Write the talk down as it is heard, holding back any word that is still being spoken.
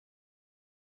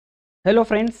Hello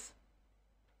friends,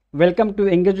 welcome to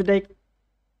Engage Tech.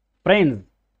 Friends,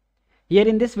 here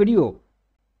in this video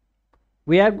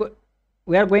we are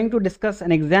going to discuss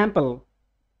an example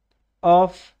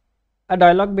of a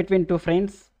dialogue between two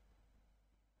friends.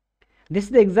 This is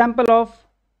the example of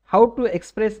how to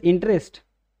express interest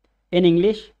in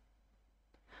English,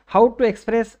 how to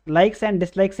express likes and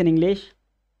dislikes in English.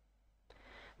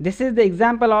 This is the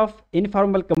example of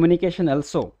informal communication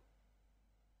also.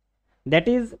 That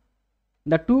is,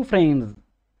 the two friends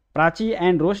Prachi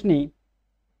and Roshni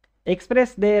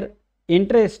express their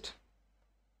interest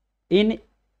in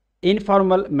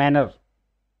informal manner.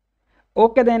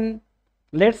 Okay, then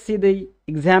let's see the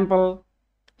example.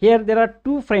 Here there are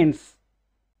two friends,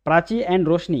 Prachi and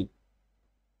Roshni.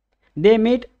 They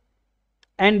meet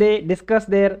and they discuss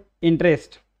their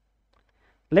interest.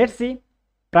 Let's see.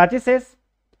 Prachi says,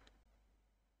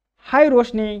 "Hi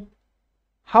Roshni,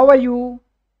 how are you?"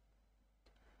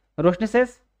 Roshni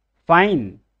says,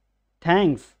 "Fine,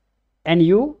 thanks. And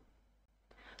you?"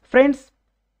 Friends,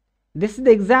 this is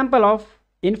the example of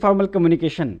informal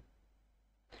communication,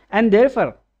 and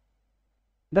therefore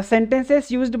the sentences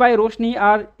used by Roshni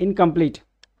are incomplete.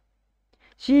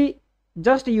 She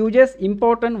just uses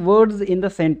important words in the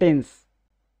sentence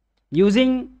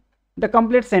using the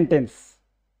complete sentence.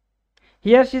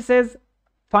 Here she says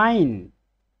fine.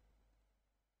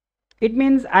 It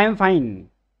means I am fine.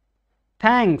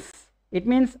 Thanks. It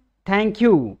means thank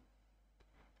you.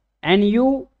 And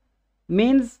you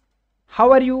means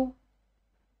how are you?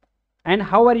 And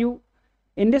how are you?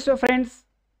 In this way, friends,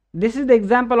 this is the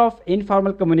example of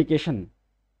informal communication.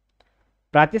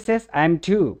 Prachi says I am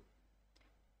too.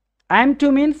 I am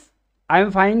too means I am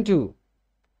fine too.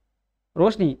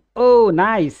 Roshni, oh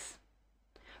nice.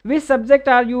 Which subject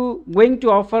are you going to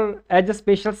offer as a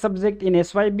special subject in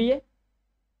SYBA?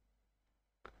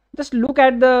 Just look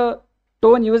at the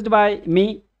tone used by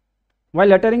me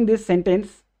while uttering this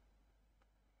sentence.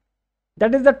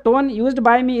 That is, the tone used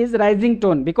by me is rising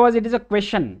tone because it is a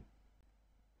question.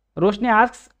 Roshni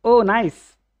asks, oh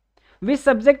nice. Which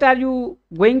subject are you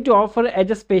going to offer as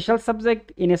a special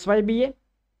subject in SYBA?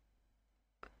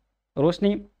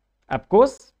 Roshni, of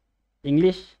course,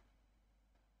 English.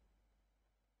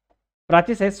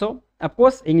 Prachi says so, of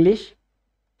course, English.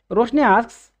 Roshni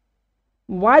asks,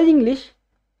 why English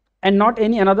and not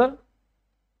any another?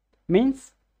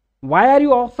 Means, why are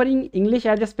you offering English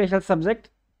as a special subject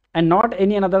and not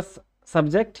any another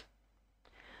subject?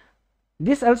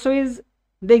 This also is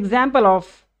the example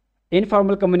of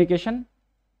informal communication.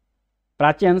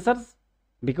 Prachi answers,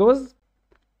 because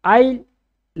I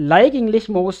like English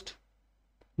most.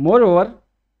 Moreover,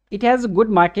 it has good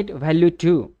market value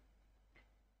too.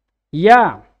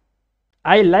 Yeah,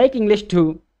 I like English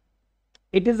too.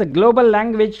 It is a global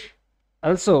language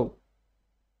also.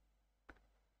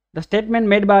 The statement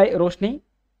made by Roshni.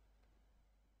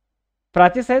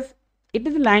 Prachi says, it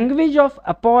is language of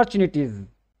opportunities.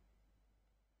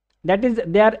 That is,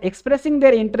 they are expressing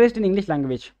their interest in English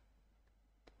language.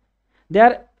 They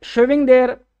are showing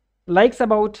their likes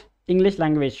about English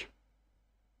language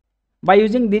by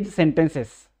using these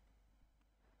sentences.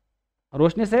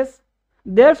 Roshni says,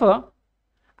 therefore,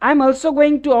 I am also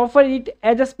going to offer it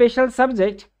as a special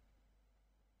subject.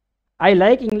 I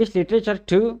like English literature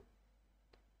too.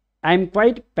 I am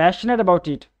quite passionate about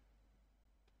it.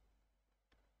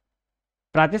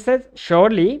 Prachi says,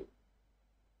 surely,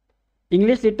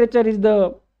 English literature is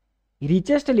the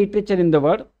richest literature in the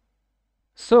world.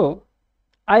 So,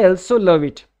 I also love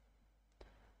it.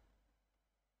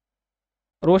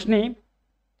 Roshni,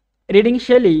 reading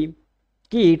Shelley,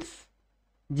 Keats,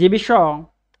 G.B. Shaw,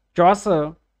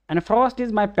 Chaucer, and Frost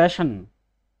is my passion.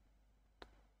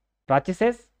 Prachi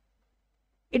says,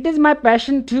 it is my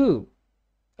passion too.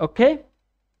 Okay,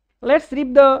 let's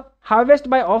reap the harvest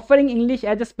by offering English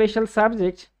as a special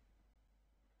subject.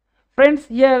 Friends,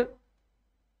 here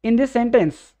in this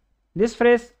sentence, this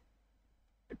phrase,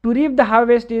 to reap the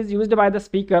harvest, is used by the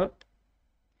speaker.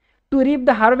 To reap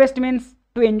the harvest means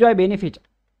to enjoy benefit,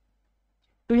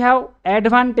 to have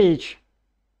advantage.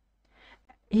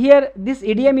 Here, this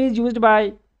idiom is used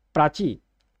by Prachi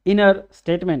in her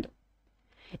statement.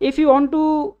 If you want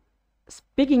to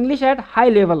speak English at high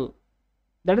level,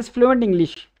 that is fluent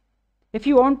English, if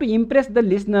you want to impress the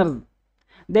listeners,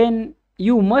 then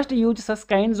you must use such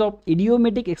kinds of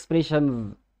idiomatic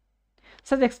expressions.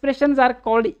 Such expressions are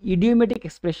called idiomatic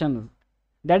expressions.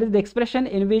 That is the expression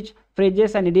in which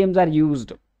phrases and idioms are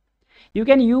used. You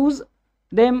can use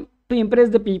them to impress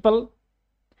the people.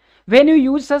 When you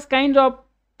use such kinds of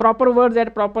proper words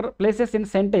at proper places in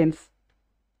sentence,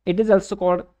 it is also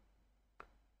called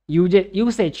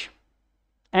usage.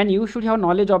 And you should have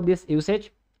knowledge of this usage.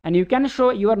 and you can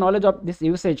show your knowledge of this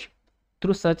usage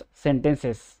through such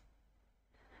sentences.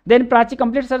 Then Prachi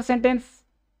completes her sentence.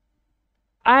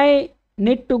 I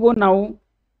need to go now.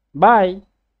 Bye.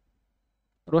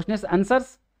 Roshni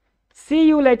answers, see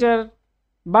you later.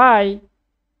 Bye.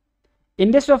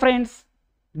 In this way, friends,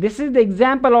 this is the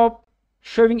example of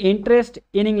showing interest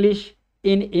in English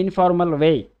in informal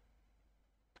way.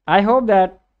 I hope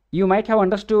that you might have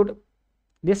understood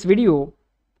this video.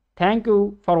 Thank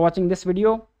you for watching this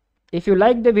video. If you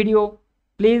like the video,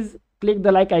 please click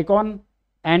the like icon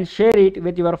and share it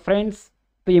with your friends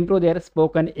to improve their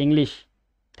spoken English.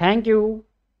 Thank you.